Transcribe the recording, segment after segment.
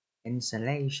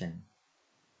Insulation.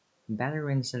 Better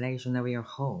insulation of your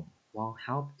home will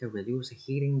help to reduce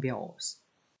heating bills.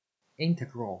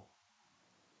 Integral.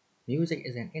 Music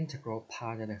is an integral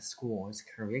part of the school's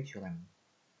curriculum.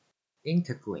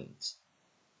 Integrate.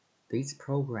 These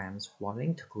programs will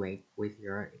integrate with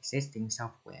your existing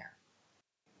software.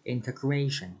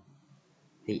 Integration.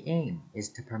 The aim is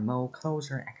to promote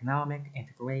closer economic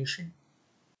integration.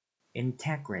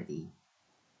 Integrity.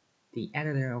 The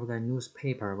editor of the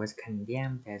newspaper was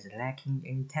condemned as lacking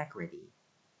integrity.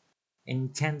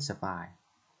 Intensify.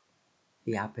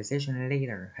 The opposition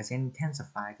leader has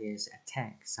intensified his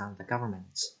attacks on the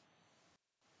government.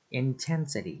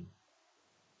 Intensity.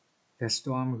 The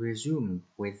storm resumed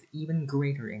with even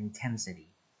greater intensity.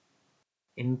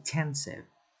 Intensive.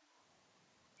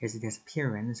 His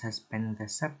disappearance has been the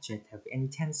subject of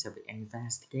intensive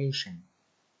investigation.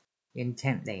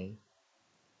 Intently.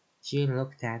 She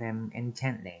looked at him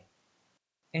intently.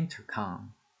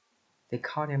 Intercom. They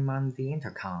caught him on the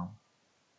intercom.